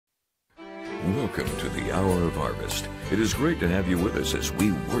Welcome to the Hour of Harvest. It is great to have you with us as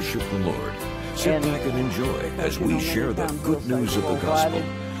we worship the Lord. Sit back and enjoy as we share the good news of the gospel.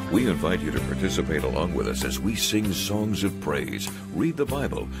 We invite you to participate along with us as we sing songs of praise, read the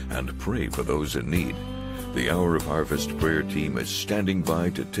Bible, and pray for those in need. The Hour of Harvest prayer team is standing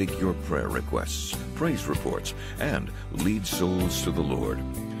by to take your prayer requests, praise reports, and lead souls to the Lord.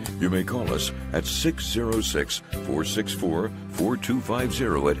 You may call us at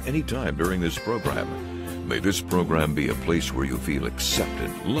 606-464-4250 at any time during this program. May this program be a place where you feel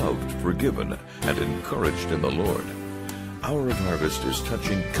accepted, loved, forgiven, and encouraged in the Lord. Hour of Harvest is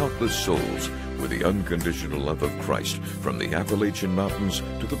touching countless souls with the unconditional love of Christ from the Appalachian Mountains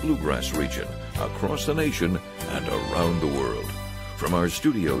to the Bluegrass region, across the nation, and around the world. From our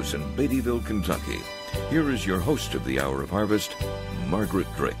studios in Beattyville, Kentucky, here is your host of the Hour of Harvest, Margaret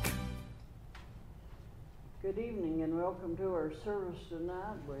Drake. Good evening and welcome to our service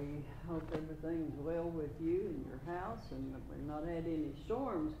tonight. We hope everything's well with you and your house, and that we've not had any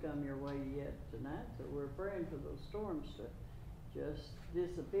storms come your way yet tonight, so we're praying for those storms to just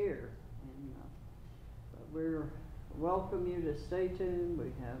disappear. And but we welcome you to stay tuned.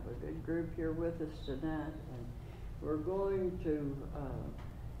 We have a good group here with us tonight, and we're going to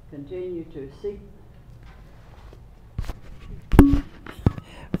continue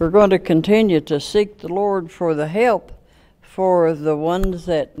to seek the Lord for the help for the ones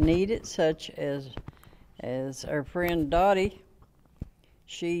that need it, such as our friend Dottie.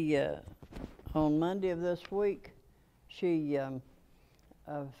 She, on Monday of this week, she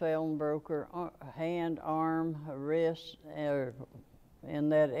fell and broke her hand, arm, wrist, in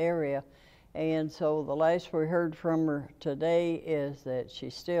that area. And so the last we heard from her today is that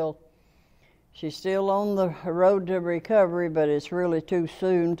she's still on the road to recovery, but it's really too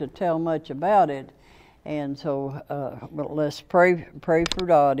soon to tell much about it. And so, but let's pray for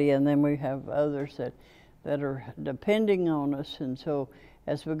Dottie, and then we have others that are depending on us. And so,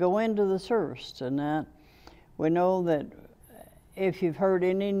 as we go into the service tonight, we know that if you've heard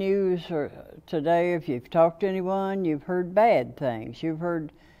any news today, if you've talked to anyone, you've heard bad things. You've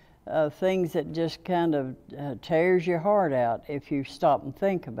heard things that just kind of tears your heart out if you stop and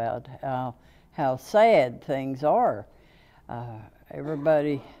think about how sad things are.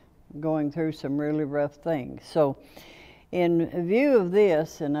 Everybody going through some really rough things. So in view of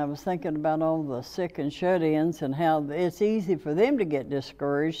this, and I was thinking about all the sick and shut-ins and how it's easy for them to get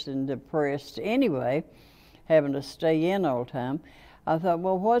discouraged and depressed anyway, having to stay in all the time, I thought,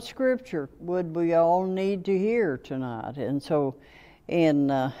 well, what scripture would we all need to hear tonight? And so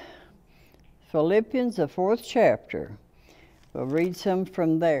in Philippians, the 4th chapter, we'll read some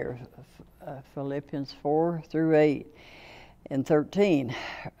from there. Philippians 4 through 8 and 13.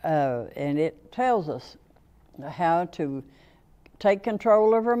 And it tells us how to take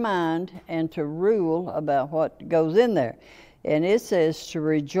control of our mind and to rule about what goes in there. And it says to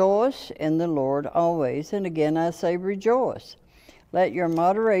rejoice in the Lord always. And again, I say rejoice. Let your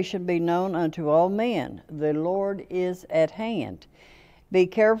moderation be known unto all men. The Lord is at hand. Be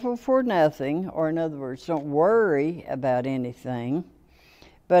careful for nothing, or in other words, don't worry about anything,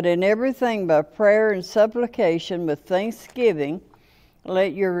 but in everything by prayer and supplication with thanksgiving,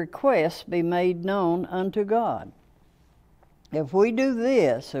 let your requests be made known unto God. If we do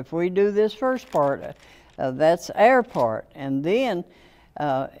this first part, that's our part. And then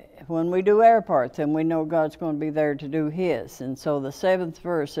when we do our part, then we know God's going to be there to do His. And so the 7th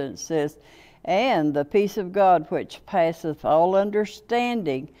verse, it says, and the peace of God which passeth all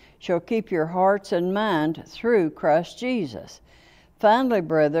understanding shall keep your hearts and mind through Christ Jesus. Finally,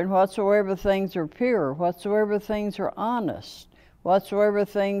 brethren, whatsoever things are pure, whatsoever things are honest, whatsoever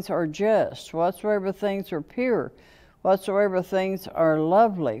things are just, whatsoever things are pure, whatsoever things are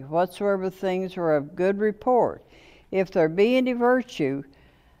lovely, whatsoever things are of good report, if there be any virtue,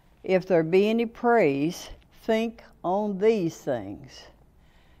 if there be any praise, think on these things.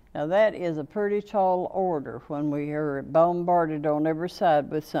 Now that is a pretty tall order when we are bombarded on every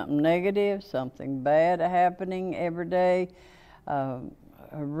side with something negative, something bad happening every day,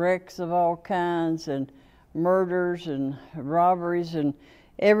 wrecks of all kinds, and murders and robberies and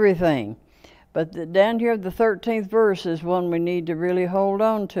everything. But down here, the 13th verse is one we need to really hold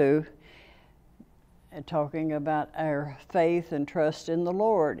on to, talking about our faith and trust in the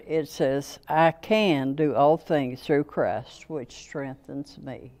Lord. It says, I can do all things through Christ, which strengthens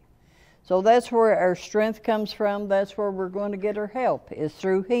me. So that's where our strength comes from. That's where we're going to get our help, is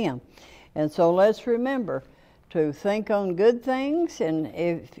through Him. And so let's remember to think on good things, and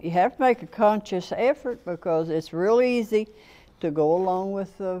if you have to make a conscious effort, because it's real easy to go along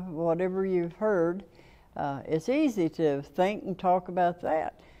with whatever you've heard. It's easy to think and talk about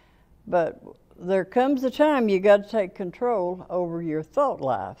that. But there comes a time you got to take control over your thought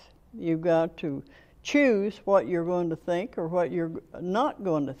life. You've got to choose what you're going to think or what you're not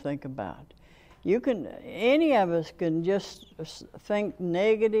going to think about. Any of us can just think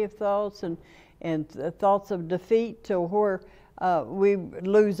negative thoughts and thoughts of defeat to where we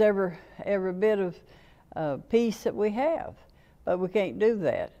lose every bit of peace that we have. But we can't do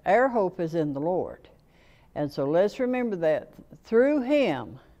that. Our hope is in the Lord. And so let's remember that through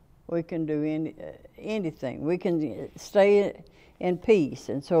Him we can do anything. We can stay in peace.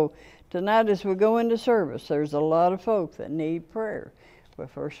 And so tonight as we go into service, there's a lot of folk that need prayer.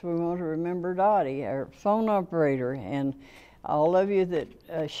 But first we want to remember Dottie, our phone operator, and all of you that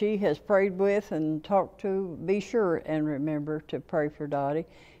she has prayed with and talked to, be sure and remember to pray for Dottie.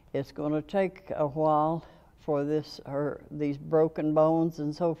 It's going to take a while for these broken bones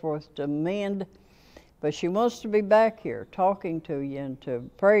and so forth to mend, but she wants to be back here talking to you and to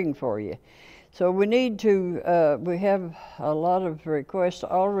praying for you. So we need to, we have a lot of requests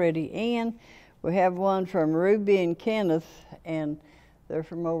already, and we have one from Ruby and Kenneth, and they're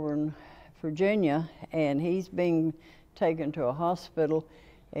from over in Virginia, and he's being taken to a hospital,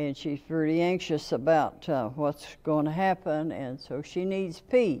 and she's pretty anxious about what's going to happen, and so she needs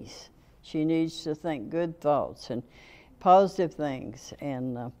peace. She needs to think good thoughts and positive things.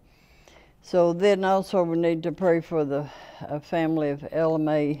 And so then also we need to pray for the family of Ella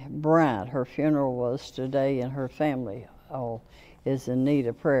Mae Bryant. Her funeral was today, and her family all is in need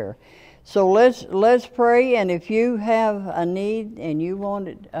of prayer. So let's pray, and if you have a need and you want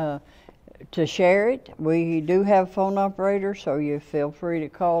it, to share it, we do have phone operators, so you feel free to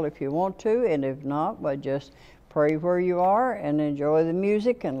call if you want to, and if not, but just pray where you are and enjoy the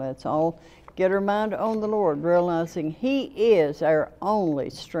music, and let's all get our mind on the Lord, realizing He is our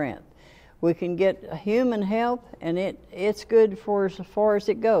only strength. We can get human help, and it's good for as far as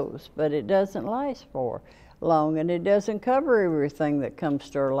it goes, but it doesn't last for long, and it doesn't cover everything that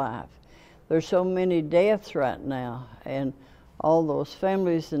comes to our life. There's so many deaths right now, and all those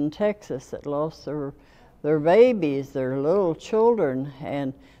families in Texas that lost their babies, their little children,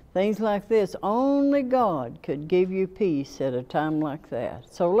 and things like this. Only God could give you peace at a time like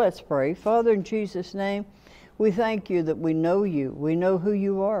that. So let's pray. Father, in Jesus' name, we thank you that we know you. We know who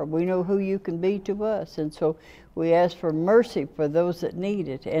you are. We know who you can be to us. And so we ask for mercy for those that need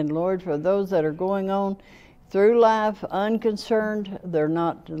it. And Lord, for those that are going on through life unconcerned, they're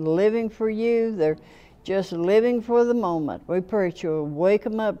not living for you. They're just living for the moment. We pray that you'll wake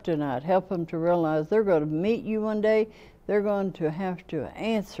them up tonight. Help them to realize they're going to meet you one day. They're going to have to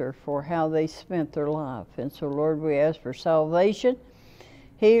answer for how they spent their life. And so, Lord, we ask for salvation,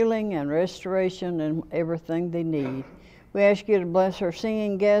 healing, and restoration, and everything they need. We ask you to bless our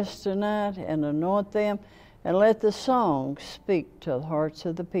singing guests tonight and anoint them, and let the songs speak to the hearts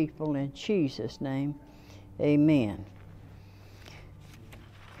of the people. In Jesus' name, amen.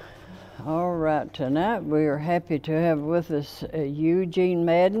 All right, tonight we are happy to have with us Eugene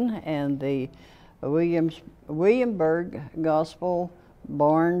Madden and the Williamsburg Gospel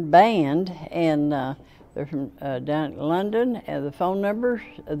Barn Band, and they're from down in London. And the phone number,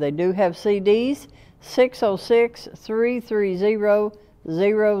 they do have CDs,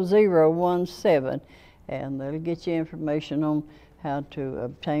 606-330-0017, and they'll get you information on how to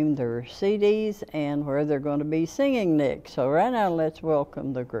obtain their CDs and where they're going to be singing next. So right now, let's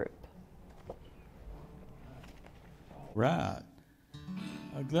welcome the group. Right.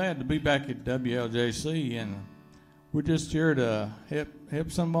 I'm glad to be back at WLJC, and we're just here to help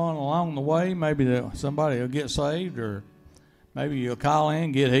someone along the way. Maybe somebody will get saved, or maybe you'll call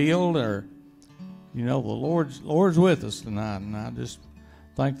in, get healed, or the Lord's with us tonight, and I just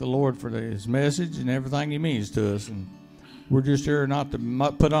thank the Lord for His message and everything He means to us. And we're just here not to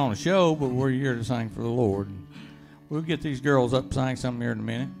put on a show, but we're here to sing for the Lord. And we'll get these girls up and sing something here in a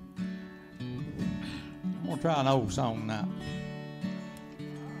minute. I'm gonna try an old song now.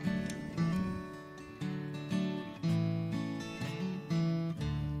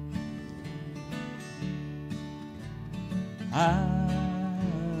 I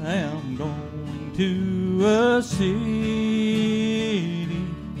am going to a city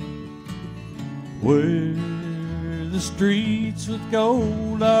where the streets with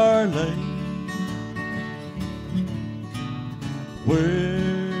gold are laid, where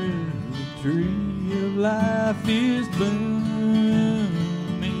the tree of life is blooming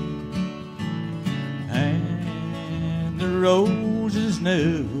and the roses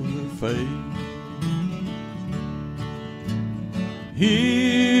never fade.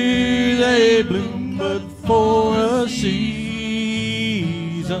 Here they bloom but for a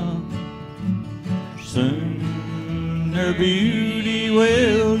season, soon their beauty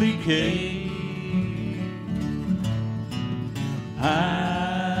will Willie K.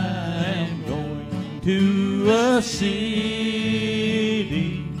 I am going to a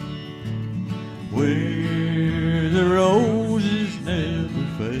city where the roses never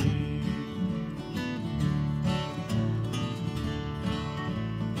fade.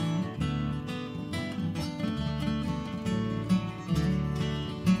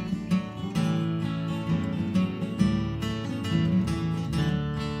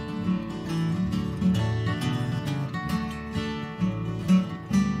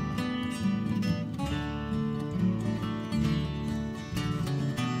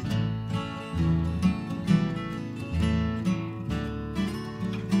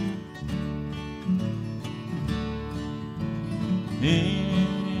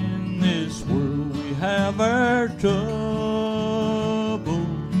 In this world we have our troubles,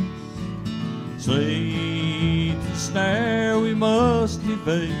 Satan's snare we must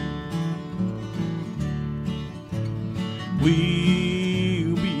evade.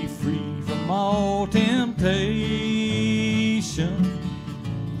 We'll be free from all temptation,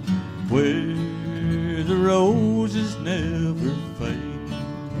 where the roses never fade.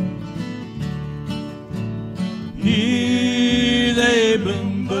 Here they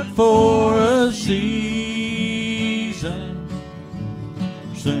bloom but for a season,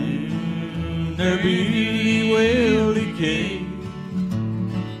 soon their beauty will decay.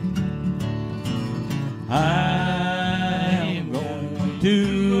 I am going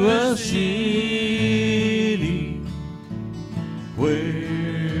to a city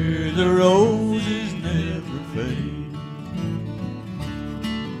where the roses never fade.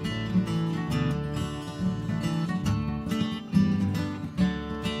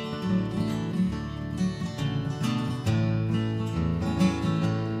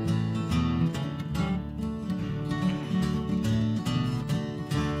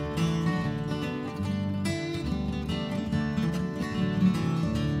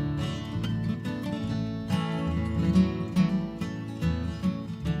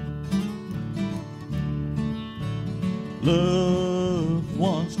 Loved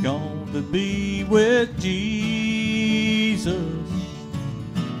ones gone to be with Jesus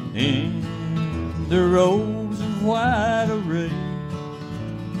in the robes of white array.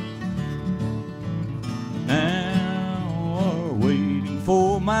 Now are waiting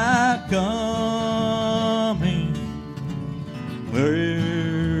for my coming,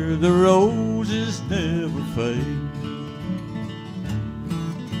 where the roses never fade.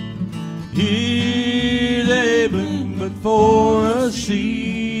 Here they bloom but for a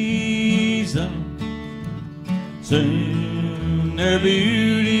season, soon their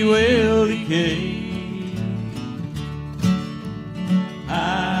beauty will decay.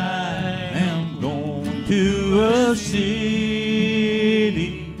 I am going to a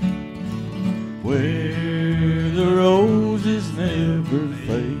city where the roses never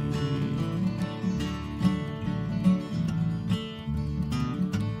fade.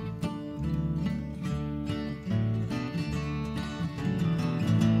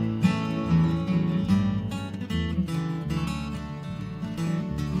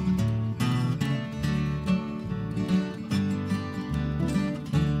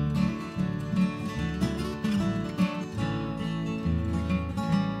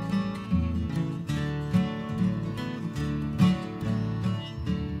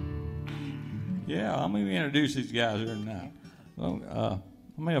 Yeah, I'm going to introduce these guys here tonight. Well,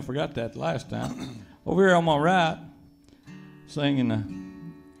 I may have forgot that last time. Over here on my right, singing the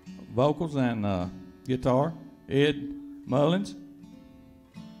vocals and guitar, Ed Mullins.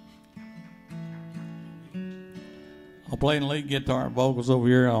 I'm playing lead guitar and vocals over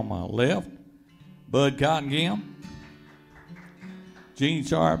here on my left, Bud Cottongim. Gene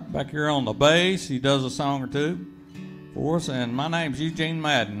Sharp back here on the bass. He does a song or two for us, and my name's Eugene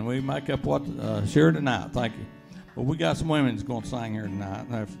Madden. We make up what sure tonight. Thank you. But we got some women that's going to sing here tonight,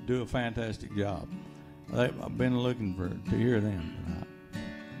 and they do a fantastic job. I've been looking to hear them tonight.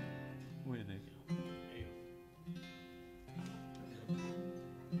 Where they go?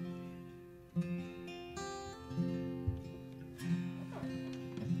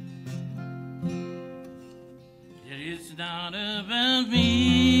 It's not about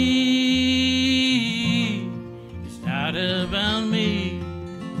me. It's not about me.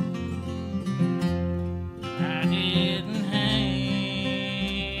 I didn't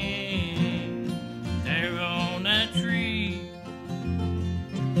hang there on that tree.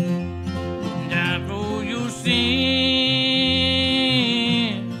 Die for your sin.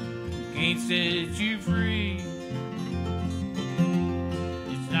 Can't set you free.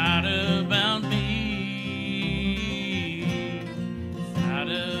 It's not about me. It's not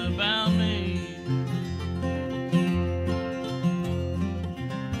about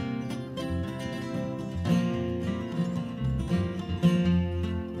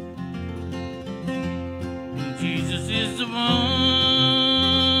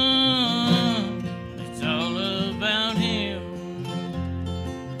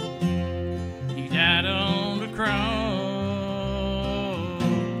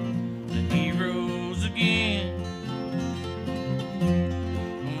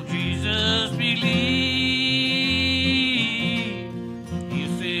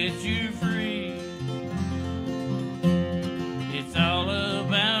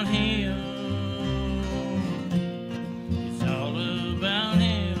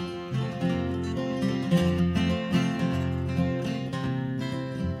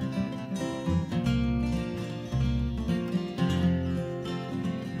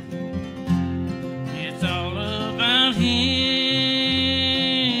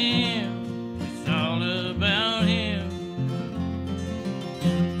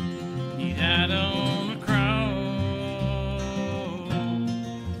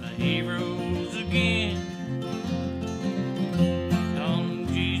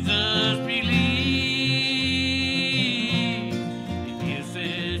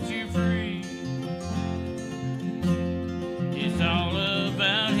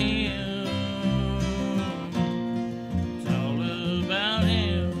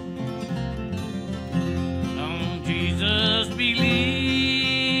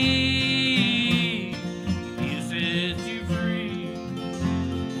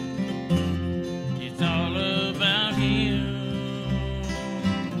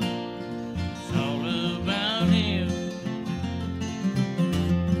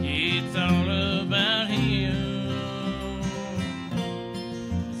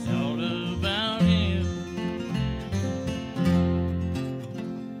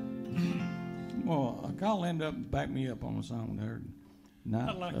Well, call Linda up and back me up on the song there.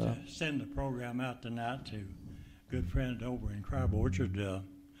 I'd like to send the program out tonight to a good friend over in Crab Orchard,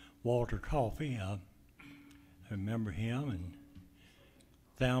 Walter Coffey. I remember him, and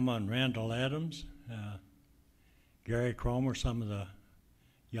Thelma and Randall Adams, Gary Cromer, some of the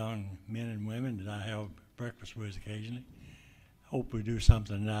young men and women that I have breakfast with occasionally. Hope we do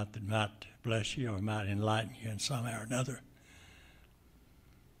something tonight that might bless you or might enlighten you in some way or another.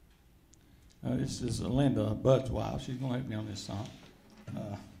 This is Linda Bud's wife. She's going to help me on this song.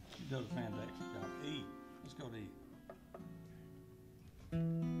 She does a fantastic job. E. Let's go to E.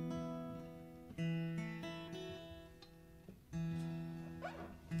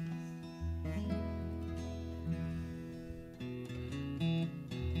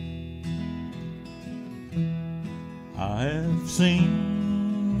 I have seen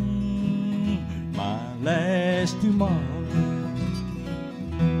my last tomorrow.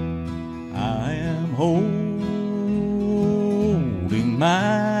 I am holding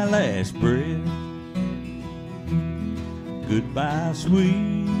my last breath. Goodbye,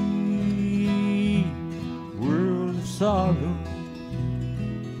 sweet world of sorrow.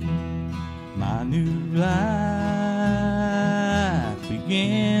 My new life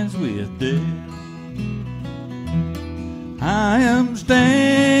begins with death. I am standing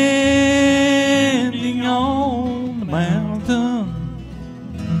on the mountain.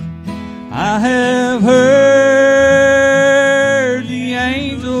 I have heard the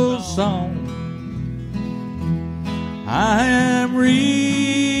angel's song. I am reaching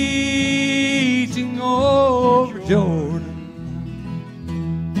over Jordan.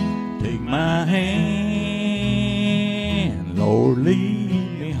 Take my hand, Lord,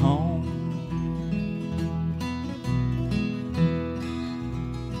 lead me home.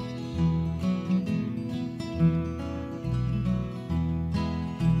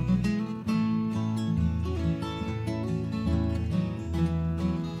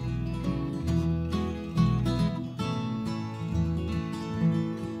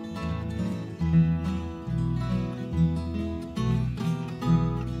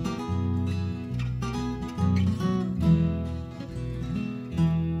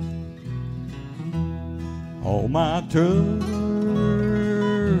 All my burdens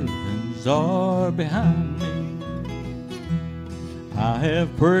are behind me. I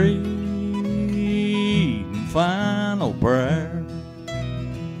have prayed in final prayer.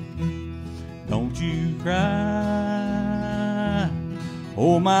 Don't you cry,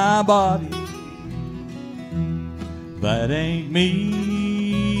 oh my body, that ain't me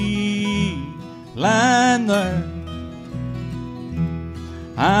lying there.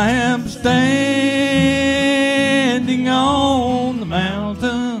 I am standing on the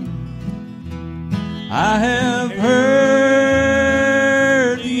mountain. I have heard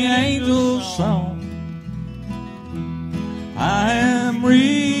the angel's song. I am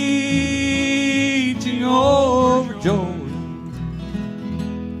reaching over Jordan.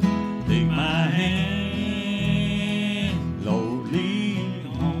 Take my hand, Lord, lead me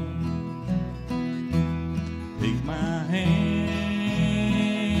home. Take my hand.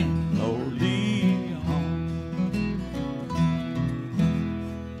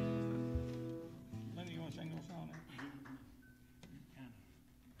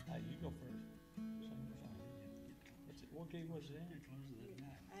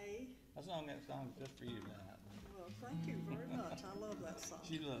 That song is just for you tonight. Well, thank you very much. I love that song.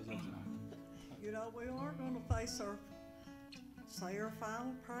 She loves that song. You know, we are going to say our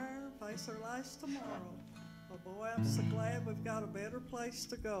final prayer, face our last tomorrow. But boy, I'm so glad we've got a better place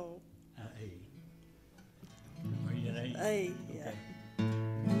to go. A. Are you at A? A, yeah.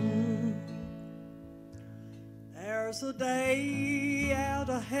 There's a day out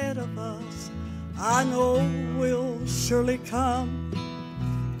ahead of us I know will surely come.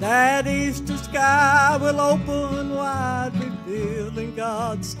 That eastern sky will open wide, revealing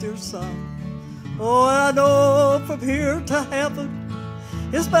God's dear Son. Oh, I know from here to heaven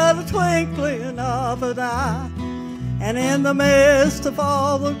is but a twinkling of an eye, and in the midst of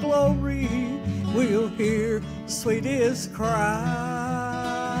all the glory, we'll hear the sweetest cry.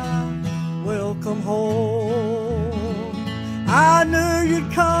 Welcome home. I knew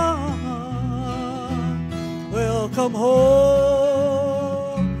you'd come. Welcome home.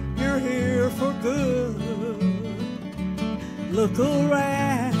 For good, look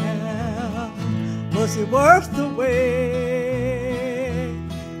around, was it worth the wait?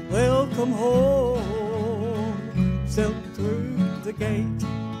 Welcome home, step through the gate.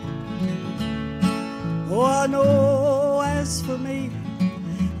 Oh, I know as for me,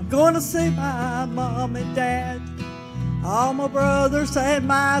 I'm gonna see my mom and dad, all my brothers and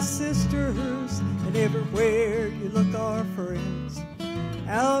my sisters, and everywhere you look are friends.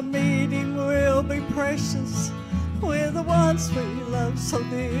 Our meeting will be precious with the ones we love so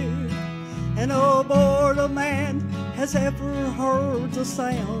dear. And no mortal man has ever heard the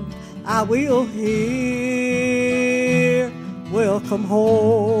sound I will hear. Welcome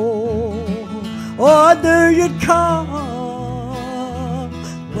home. Oh, I knew you'd come.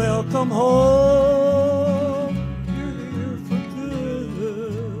 Welcome home. You're here for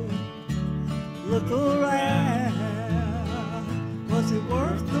good. Look around. Was it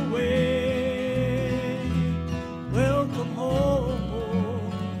worth the wait? Welcome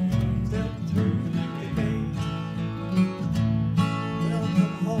home. Step through the gate.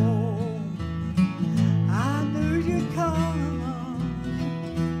 Welcome home. I knew you'd come.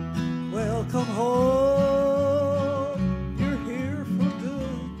 Welcome home. You're here for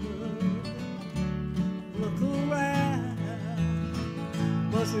good. Look around.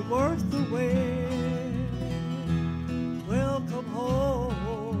 Was it worth the wait? Welcome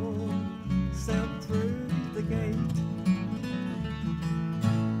home. Step through the gate.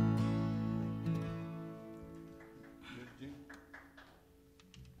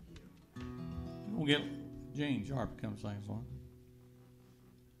 We'll get Gene Sharp to come sing for us.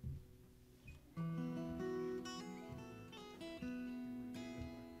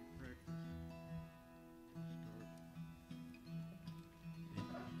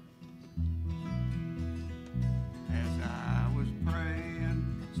 As I was praying,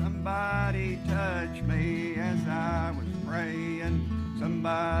 somebody touched me. As I was praying,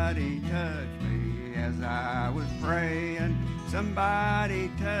 somebody touched me. As I was praying,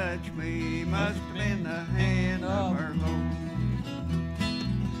 somebody touched me. Must have been the hand of our Lord.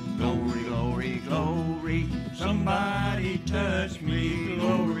 Glory, glory, glory, somebody touched me.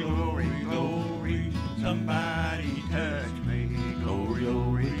 Glory, glory, glory, somebody touched me. Glory,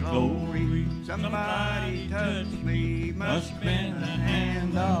 glory, glory, somebody touched me. Must have been the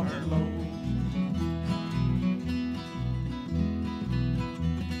hand of our Lord.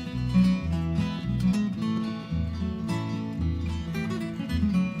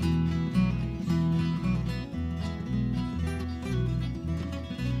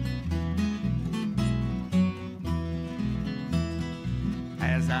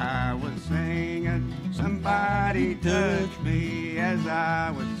 As I was singing, somebody touched me. As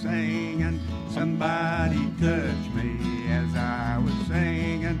I was singing, somebody touched me. As I was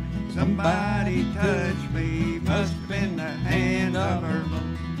singing, somebody touched me. Must have been the hand of our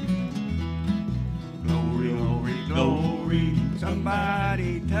Lord. Glory, glory, glory,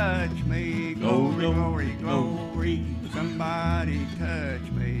 somebody touched me. Glory, glory, glory, somebody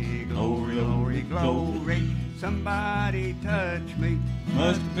touched me. Glory, glory, glory, somebody touched me.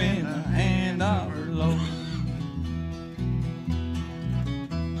 Must have been the hand of our Lord.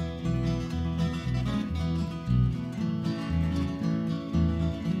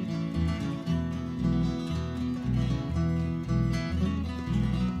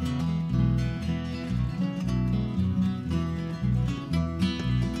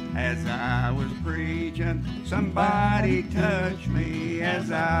 As I was preaching, somebody touched me.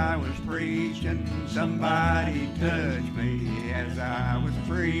 As I was preaching, somebody touched me. As I was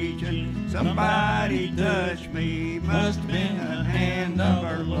preaching, somebody touched me. Must have been the hand of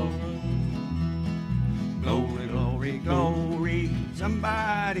our Lord. Glory, glory, glory,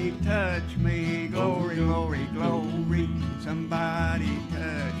 somebody touched me. Glory, glory, glory, somebody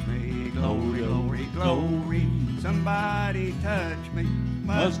touched me. Glory, glory, glory, somebody touched me.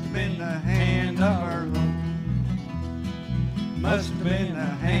 Must have been the hand of our Lord. Must have been the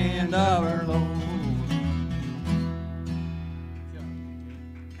hand of our Lord.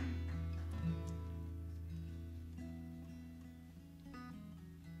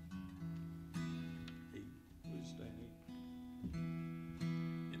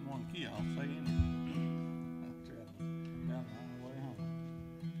 Getting one key off, say in. Down the way home.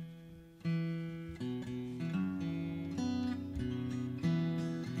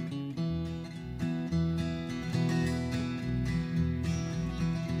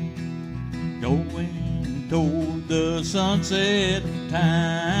 Going toward the sunset,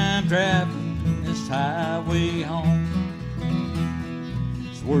 time traveling this highway home.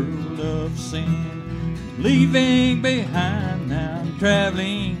 This world of sin, leaving behind. Now I'm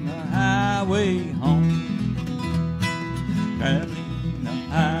traveling the highway home. Traveling the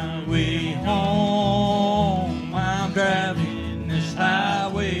highway home. I'm traveling this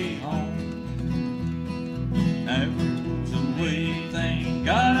highway home. There's a way, thank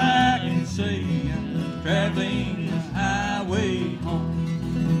God I can say I'm traveling the highway home.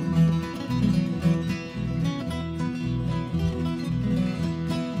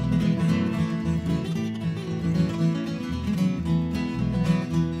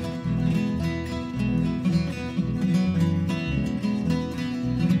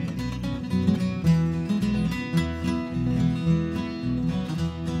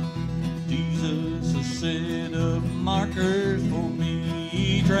 set of markers for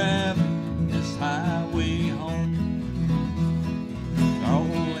me traveling this highway home.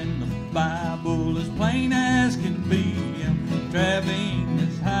 All in the Bible as plain as can be. I'm traveling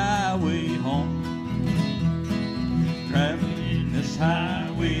this highway home. Traveling this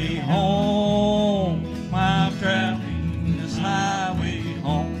highway home. I'm traveling this highway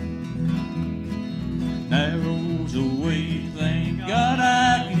home. Narrows the way, thank God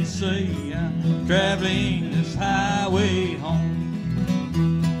I can see. I'm traveling this highway home.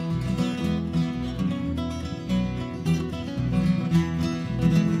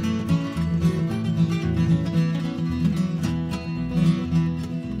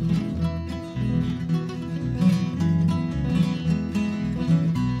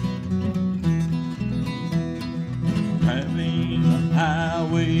 Traveling the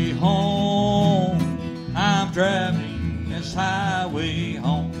highway home. I'm traveling this highway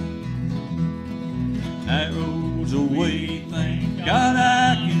home. Narrows the way, thank God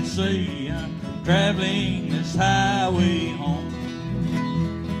I can see. I'm traveling this highway home.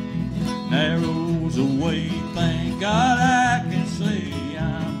 Narrows the way, thank God I can see.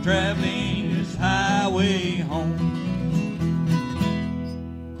 I'm traveling this highway home.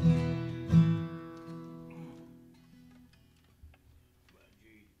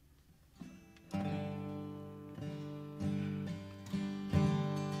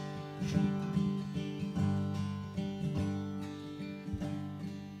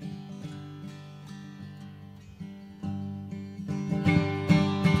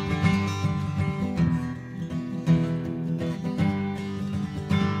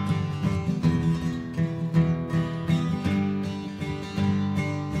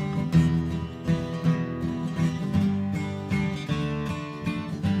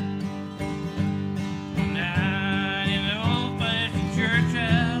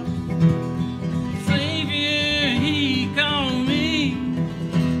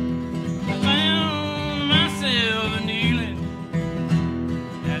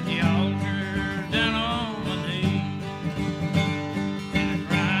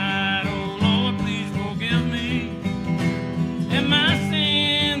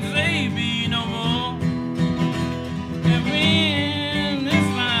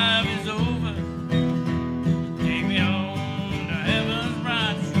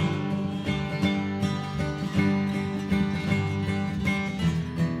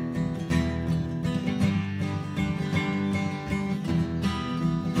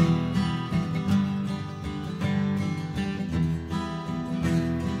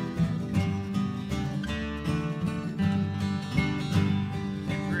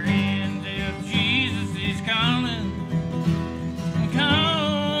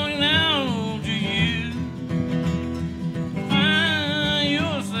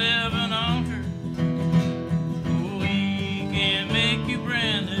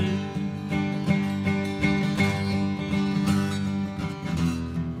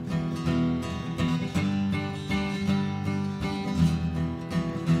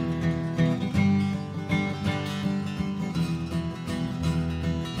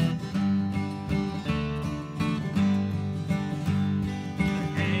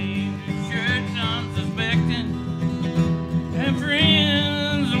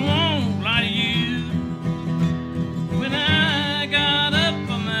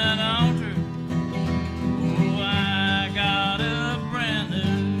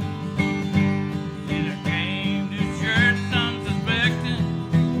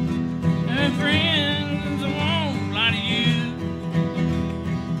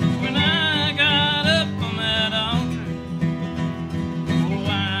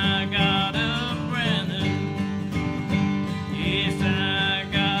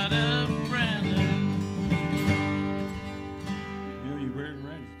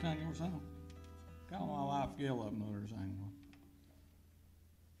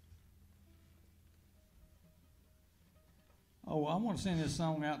 Oh, I want to send this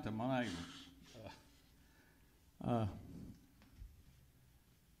song out to my neighbor.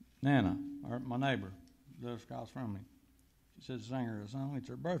 Nana, or my neighbor, lives across from me. She said to sing her a song. It's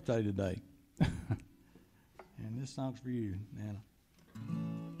her birthday today. And this song's for you, Nana.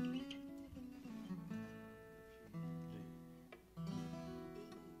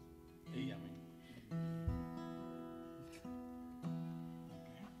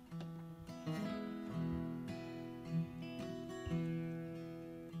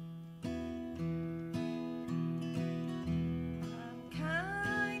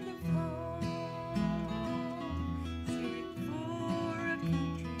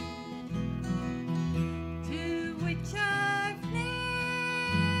 I've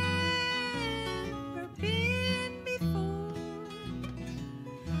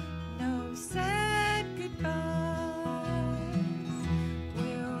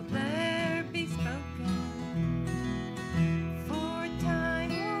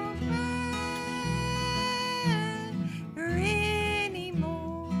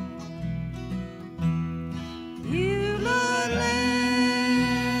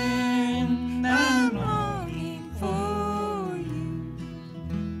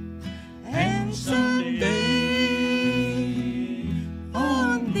And someday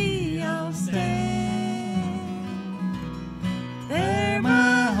on thee I'll stand. There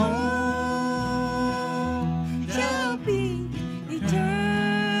my home shall be eternal.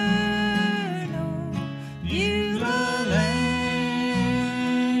 Beulah land,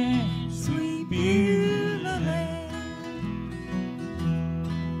 sweet Beulah land.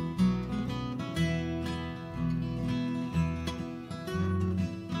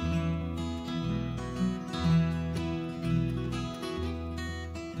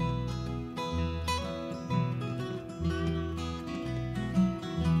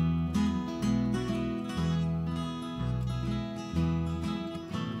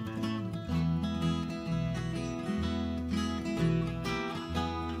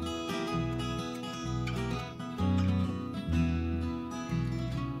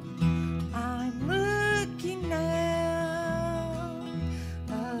 I'm looking now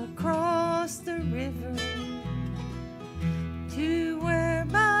across the river to where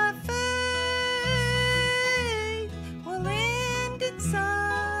my faith will end its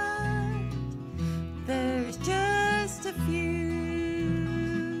sight. There's just a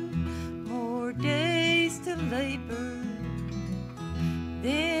few more days to labor,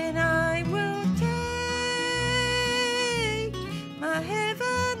 then I will take my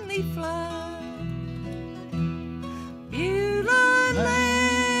heavenly flight. Beulah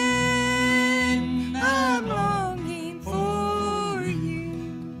land, I'm longing for you.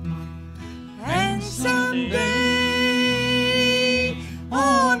 And someday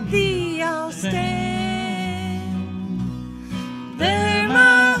on thee I'll stand. There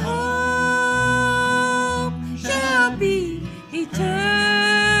my home shall be eternal.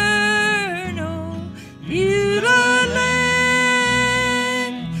 Beulah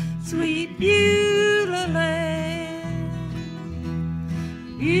land, sweet Beulah land.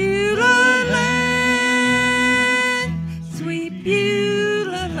 Beulah land, sweet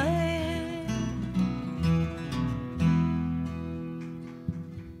Beulah land.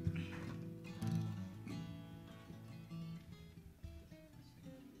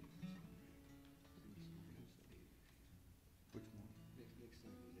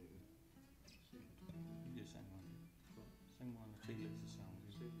 You just sing one. Sing one of Felix's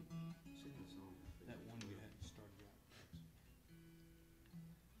songs. That one you had started out.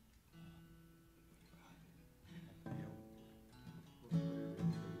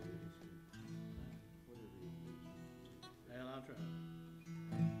 Well, I'll try.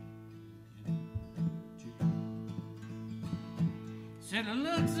 Said I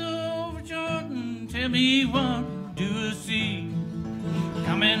looked over Jordan, tell me what do I see?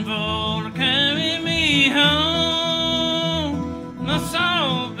 Coming for to carry me home. And I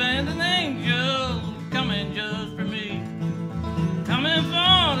saw a band of angels coming just for me, coming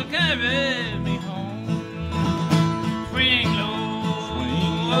for to carry me home. Swing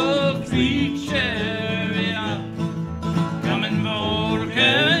low, sweet chariot, coming for to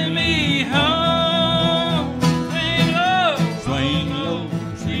carry me home. Swing low,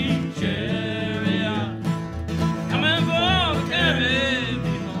 sweet chariot, coming for to carry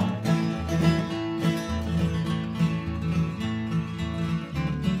me home.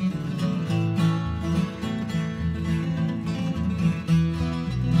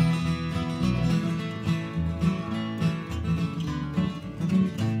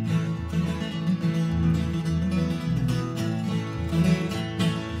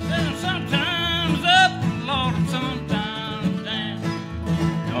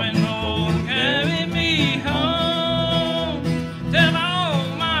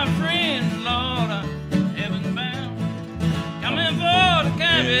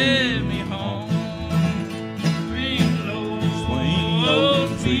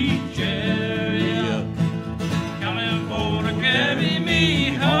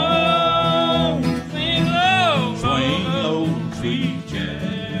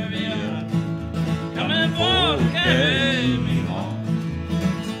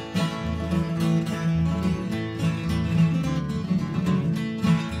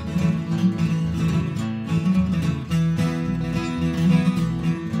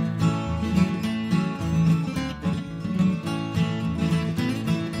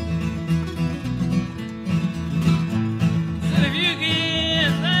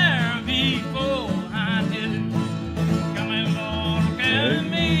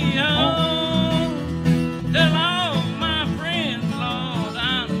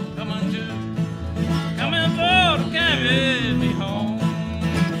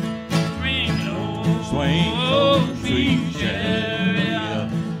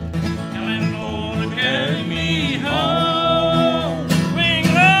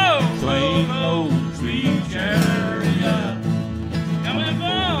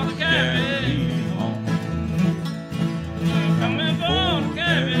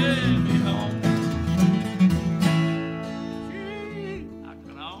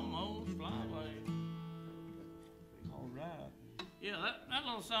 That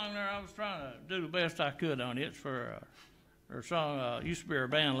little song there, I was trying to do the best I could on it. It's for her song, used to be our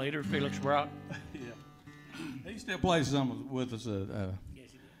band leader, Felix Brock. Yeah. He still plays some with us. Yes, he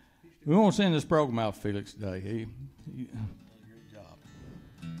did. We won't send this program out, Felix, today. He did a great job.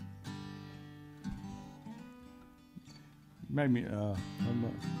 Made me,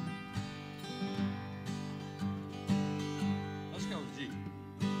 let's go with G.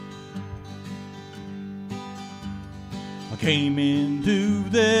 I came into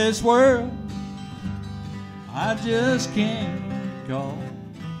this world, I just can't recall.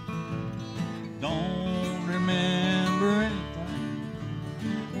 Don't remember anything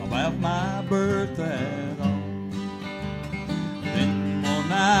about my birth at all. Then one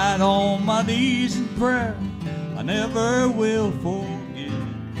night on my knees in prayer, I never will forget.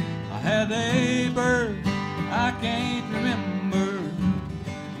 I had a birth I can't remember,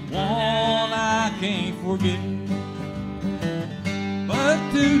 one I can't forget. But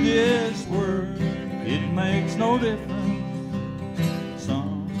to this world, it makes no difference.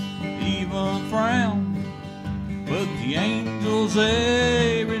 Some even frown, but the angels,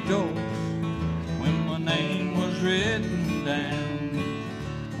 they rejoice when my name was written down.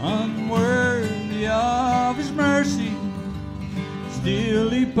 Unworthy of His mercy, still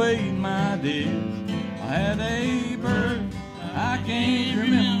He paid my debt. I had a birth I can't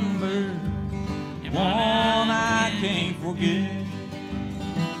remember, one I can't forget.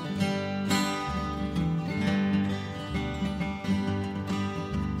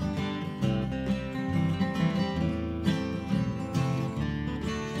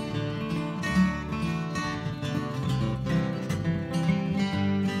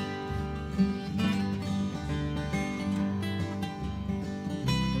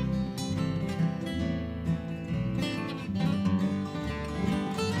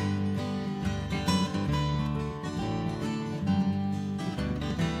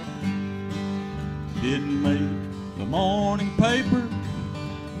 Didn't make the morning paper,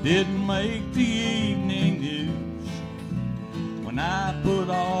 didn't make the evening news. When I put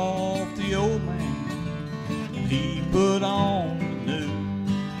off the old man, he put on the new.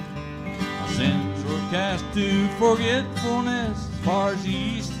 My sins were cast to forgetfulness, as far as the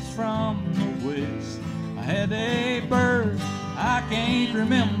east is from the west. I had a birth I can't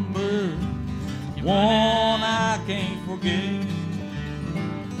remember, one I can't forget.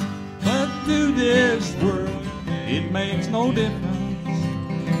 But to this world, it makes no difference.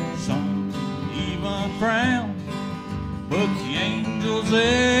 Some even frown, but the angels,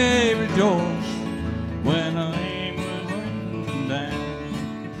 they rejoice when a name was written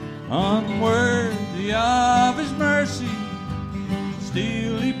down. Unworthy of His mercy,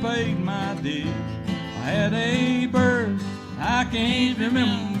 still He paid my debt. I had a birth I can't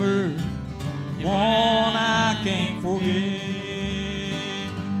remember, one I can't forget.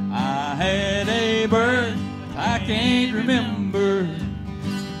 I had a birth I can't remember,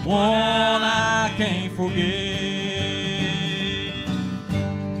 one I can't forget.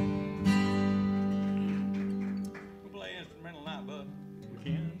 We'll play instrumental night, bud. We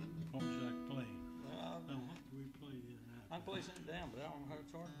can. What would you like to play? Well, No, what do we play? I can play something down, but I don't know how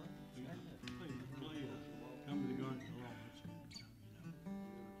it's hard to play. Play Come to the Garden of Love.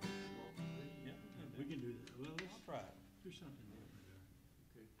 Yeah, we can do that. Well, let's I'll try it. do something different there.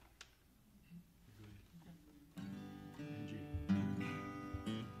 Okay. Go ahead. And G.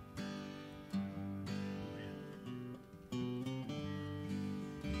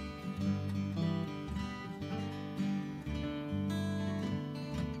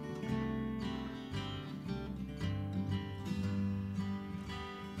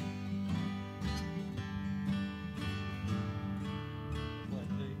 Play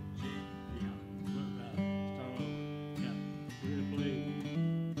D, G. Yeah. Start over. Yeah. We're gonna play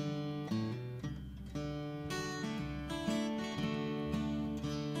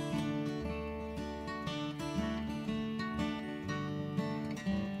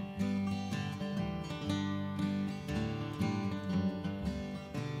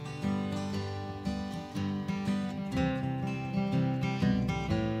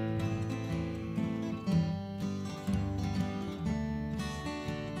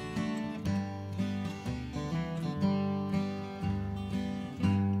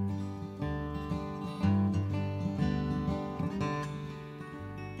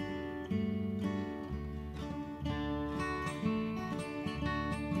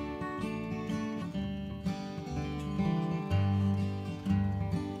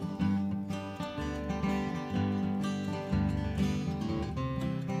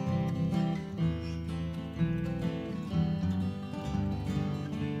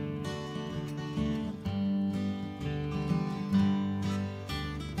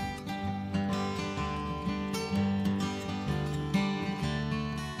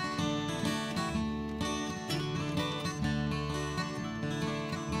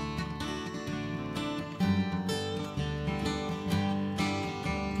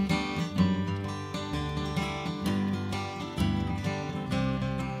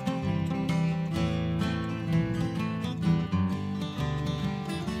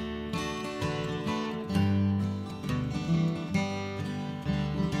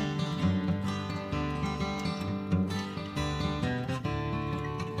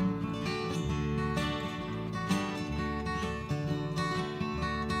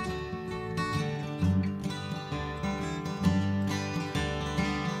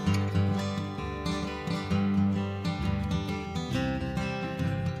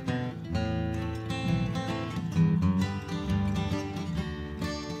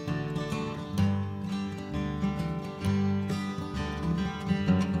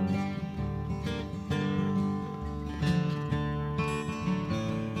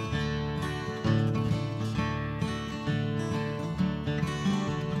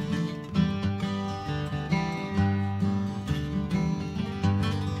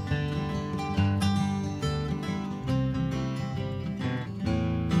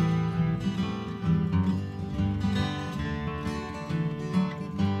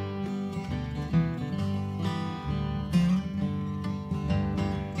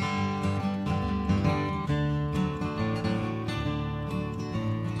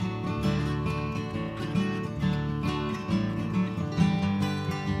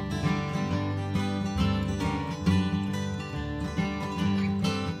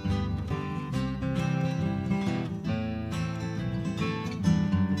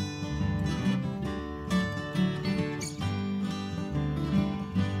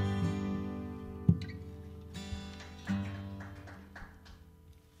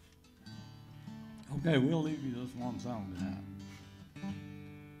Okay, we'll leave you this one song tonight.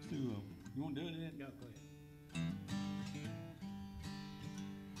 Let's do you want to do it, Ed? Yeah, go ahead.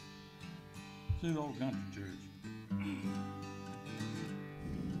 Let's do the old country church.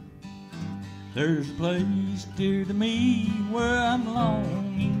 There's a place dear to me where I'm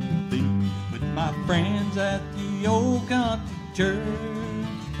longing to be with my friends at the old country church.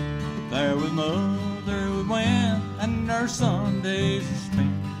 There with Mother we went, and our Sundays we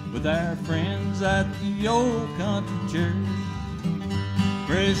spent with our friends at the old country church.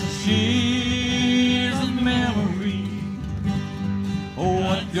 Precious years of memory, oh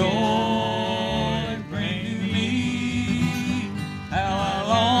what joy it brings to me. How I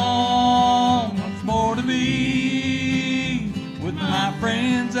long once more to be with my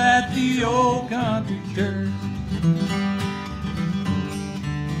friends at the old country church.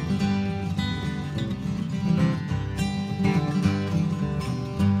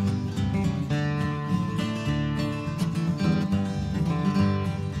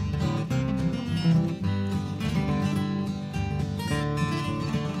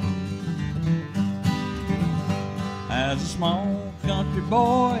 As a small country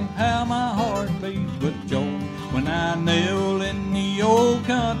boy, how my heart beats with joy when I kneel in the old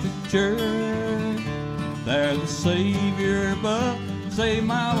country church. There the Savior above saved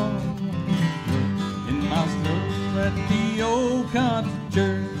my own in my soul at the old country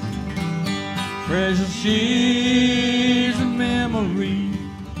church. Precious years of memory,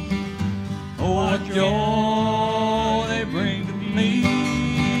 oh what joy they bring to me.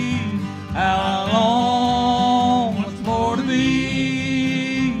 How I long once more to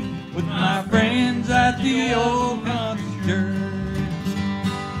be with my friends at the old country church.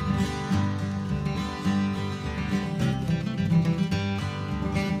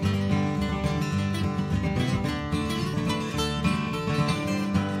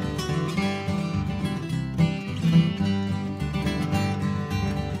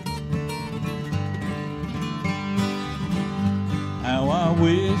 How I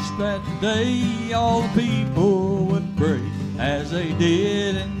wish that today all the people would pray as they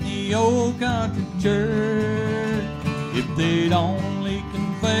did in the old country church. If they'd only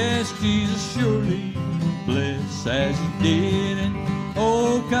confess Jesus surely bless as he did in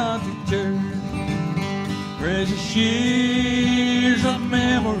old country church. Precious years of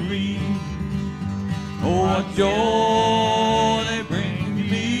memory, oh what joy they bring to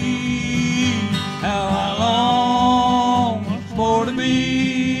me. How I long once more to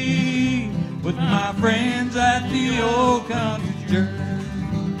be with my friends at the old country church.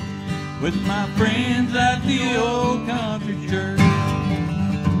 With my friends at the old country church.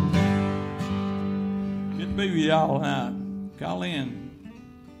 Good to be with y'all tonight. Call in.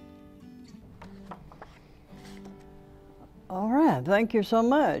 All right, thank you so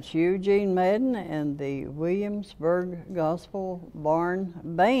much, Eugene Madden and the Williamsburg Gospel Barn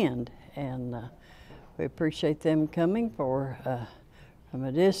Band. And we appreciate them coming from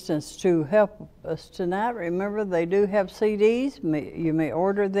a distance to help us tonight. Remember, they do have CDs. You may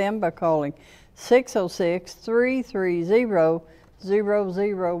order them by calling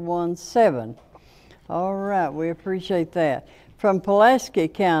 606-330-0017. All right, we appreciate that. From Pulaski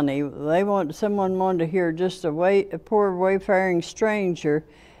County, someone wanted to hear just a poor wayfaring stranger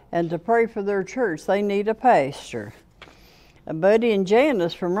and to pray for their church. They need a pastor. Buddy and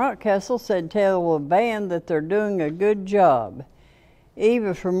Janice from Rockcastle said tell the band that they're doing a good job.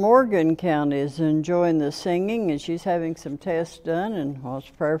 Eva from Morgan County is enjoying the singing, and she's having some tests done and wants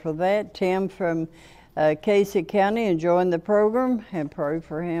prayer for that. Tim from Casey County enjoying the program, and pray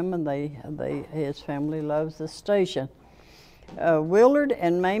for him, and his family loves the station. Willard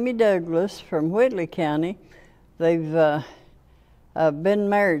and Mamie Douglas from Whitley County, they've been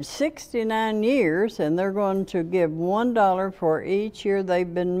married 69 years, and they're going to give $1 for each year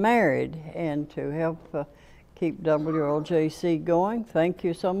they've been married, and to help keep WLJC going. Thank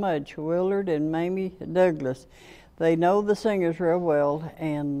you so much, Willard and Mamie Douglas. They know the singers real well,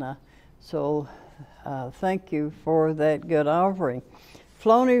 and so thank you for that good offering.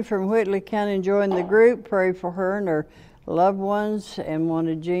 Floney from Whitley County joined the group. Pray for her and her loved ones, and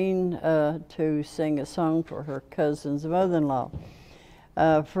wanted Jean to sing a song for her cousin's mother-in-law.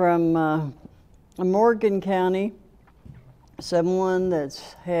 From Morgan County, someone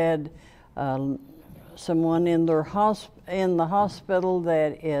that's had someone in the hospital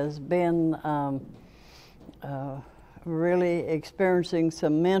that has been really experiencing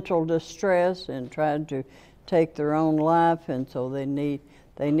some mental distress and tried to take their own life, and so they need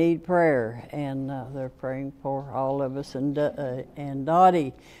prayer, and they're praying for all of us. And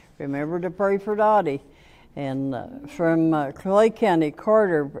Dottie, remember to pray for Dottie. And from Clay County,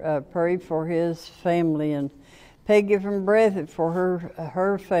 Carter prayed for his family, and Peggy from Breathitt for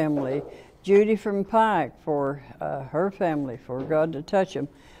her family, Judy from Pike for her family, for God to touch them.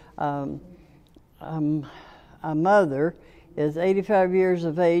 A mother is 85 years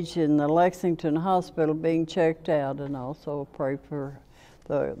of age in the Lexington Hospital being checked out, and also pray for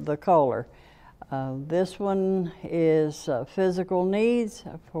the caller. This one is physical needs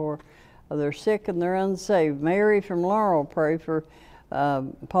for they're sick and they're unsaved. Mary from Laurel, pray for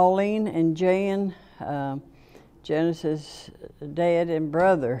Pauline and Jan, Janice's dad and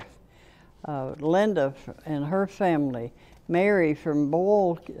brother. Linda and her family. Mary from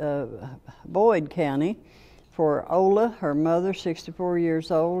Boyd County for Ola, her mother, 64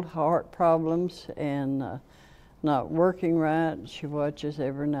 years old, heart problems and not working right. She watches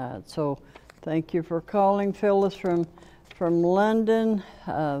every night. So thank you for calling. Phyllis from London.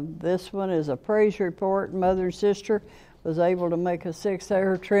 This one is a praise report. Mother and sister was able to make a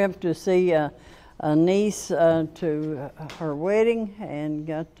 6-hour trip to see a niece to her wedding and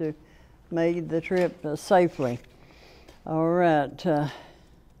got to made the trip safely. All right.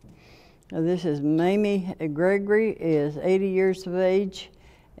 This is Mamie Gregory, is 80 years of age,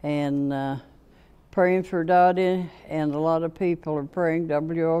 and praying for Dottie, and a lot of people are praying.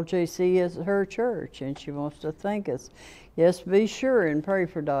 WLJC is her church, and she wants to thank us. Yes, be sure and pray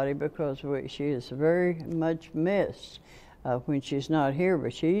for Dottie, because she is very much missed when she's not here,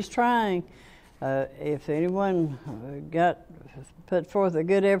 but she's trying. If anyone put forth a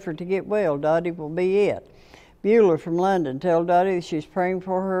good effort to get well, Dottie will be it. Beulah from London, tell Dottie she's praying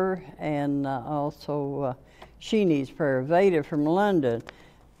for her, and also she needs prayer. Veda from London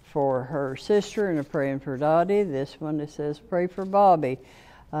for her sister and praying for Dottie. This one, it says pray for Bobby.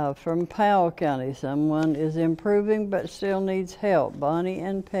 From Powell County, someone is improving but still needs help. Bonnie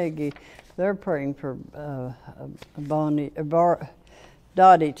and Peggy, they're praying for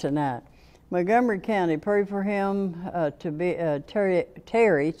Dottie tonight. Montgomery County, pray for him to be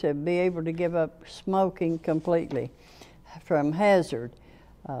Terry to be able to give up smoking completely. From Hazard,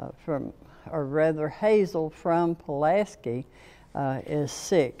 Hazel from Pulaski is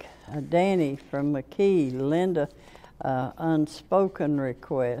sick. Danny from McKee, Linda, unspoken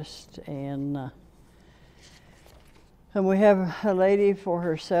request, and we have a lady for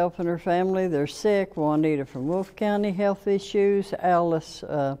herself and her family. They're sick. Juanita from Wolfe County, health issues. Alice.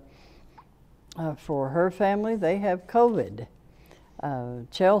 For her family, they have COVID.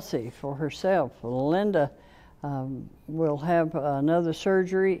 Chelsea for herself. Linda will have another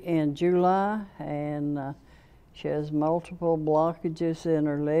surgery in July, and she has multiple blockages in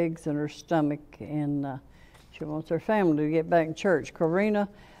her legs and her stomach, and she wants her family to get back in church. Corina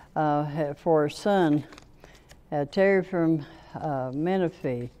for her son. Terry from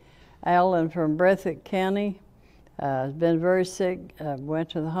Menifee. Alan from Breathitt County. Has been very sick, went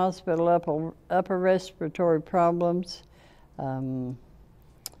to the hospital, upper respiratory problems. And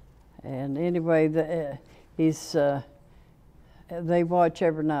anyway, they watch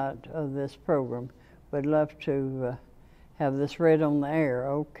every night of this program. Would love to have this read on the air.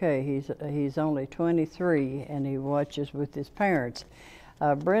 Okay, he's only 23 and he watches with his parents.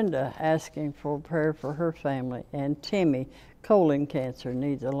 Brenda asking for prayer for her family. And Timmy, colon cancer,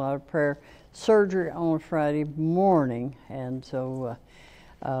 needs a lot of prayer. Surgery on Friday morning, and so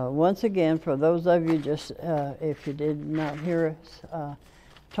once again, for those of you just if you did not hear us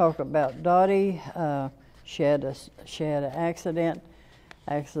talk about Dottie, she had an accident,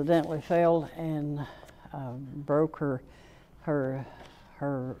 accidentally fell and broke her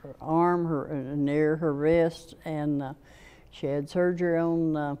arm, near her wrist, and she had surgery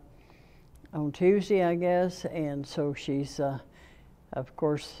on Tuesday, I guess, and so she's. Of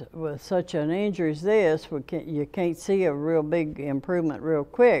course, with such an injury as this, you can't see a real big improvement real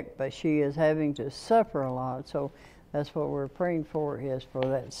quick, but she is having to suffer a lot. So that's what we're praying for, is for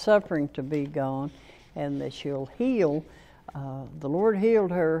that suffering to be gone and that she'll heal. The Lord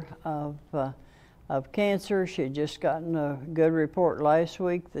healed her of cancer. She had just gotten a good report last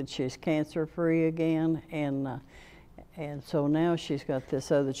week that she's cancer-free again, and so now she's got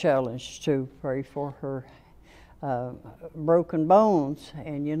this other challenge to pray for her broken bones.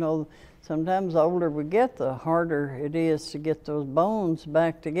 And you know, sometimes the older we get, the harder it is to get those bones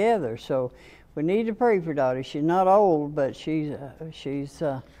back together. So we need to pray for Dottie. She's not old, but she's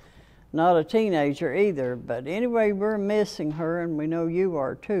not a teenager either. But anyway, we're missing her, and we know you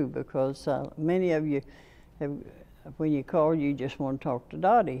are too, because many of you have, when you call, you just want to talk to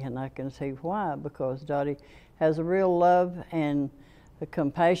Dottie, and I can see why, because Dottie has a real love and a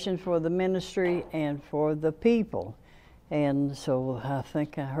compassion for the ministry and for the people. And so I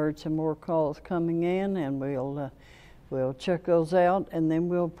think I heard some more calls coming in, and we'll check those out, and then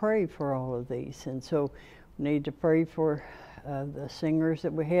we'll pray for all of these. And so we need to pray for the singers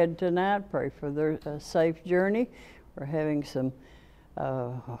that we had tonight, pray for their safe journey. We're having some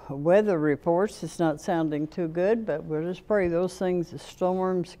weather reports. It's not sounding too good, but we'll just pray those things, the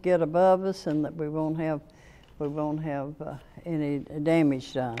storms get above us, and that we won't have any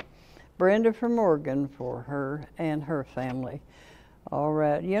damage done. Brenda from Oregon for her and her family. All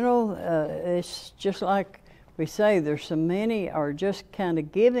right, you know, it's just like we say, there's so many are just kind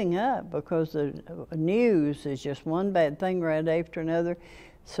of giving up because the news is just one bad thing right after another.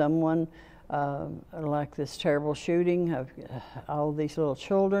 Someone, like this terrible shooting of all these little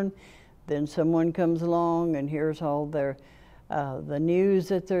children, then someone comes along and here's all their the news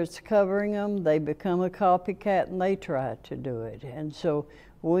that there's covering them. They become a copycat and they try to do it. And so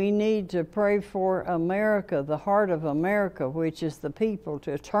we need to pray for America, the heart of America, which is the people,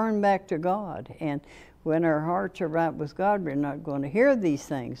 to turn back to God. And when our hearts are right with God, we're not going to hear these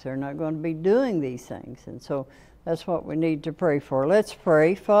things. They're not going to be doing these things. And so that's what we need to pray for. Let's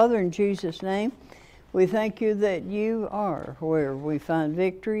pray. Father, in Jesus' name, we thank you that you are where we find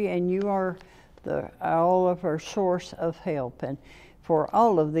victory, and you are all of our source of help. And for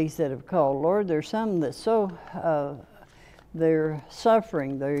all of these that have called, Lord, there's some that they're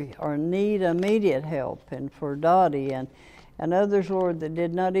suffering, they are in need of immediate help, and for Dottie and others, Lord, that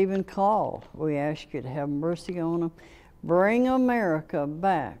did not even call. We ask you to have mercy on them. Bring America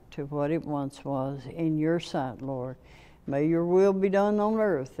back to what it once was in your sight, Lord. May your will be done on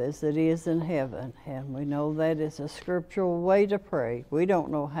earth as it is in heaven. And we know that is a scriptural way to pray. We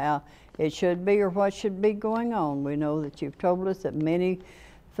don't know how it should be or what should be going on. We know that you've told us that many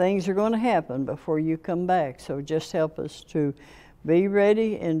things are going to happen before you come back. So just help us to be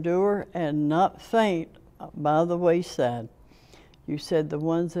ready, endure, and not faint by the wayside. You said the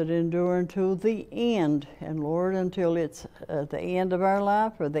ones that endure until the end. And Lord, until it's the end of our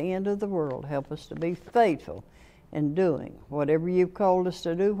life or the end of the world, help us to be faithful in doing whatever you've called us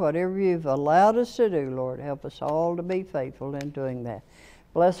to do, whatever you've allowed us to do, Lord. Help us all to be faithful in doing that.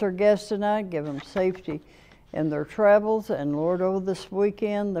 Bless our guests tonight. Give them safety in their travels. And Lord, over this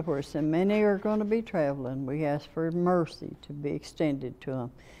weekend, where so many are going to be traveling, we ask for mercy to be extended to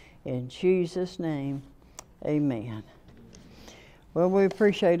them. In Jesus' name, amen. Well, we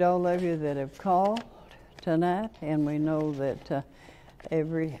appreciate all of you that have called tonight, and we know that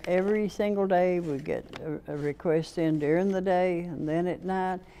every single day we get a request in during the day and then at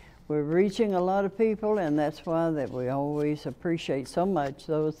night. We're reaching a lot of people, and that's why that we always appreciate so much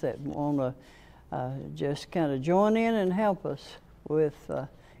those that want to just kind of join in and help us with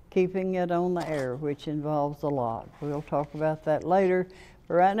keeping it on the air, which involves a lot. We'll talk about that later.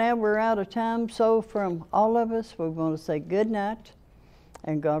 But right now we're out of time, so from all of us, we want to say good night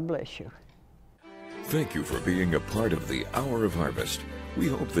and God bless you. Thank you for being a part of the Hour of Harvest. We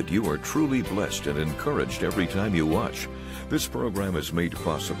hope that you are truly blessed and encouraged every time you watch. This program is made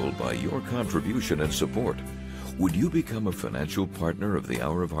possible by your contribution and support. Would you become a financial partner of the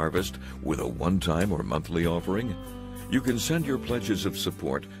Hour of Harvest with a one-time or monthly offering? You can send your pledges of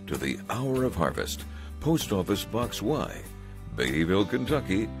support to the Hour of Harvest, Post Office Box Y, Bayville,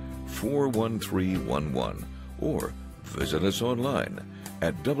 Kentucky 41311, or visit us online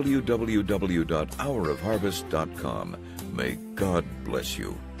at www.hourofharvest.com. May God bless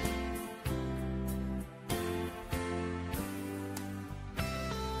you.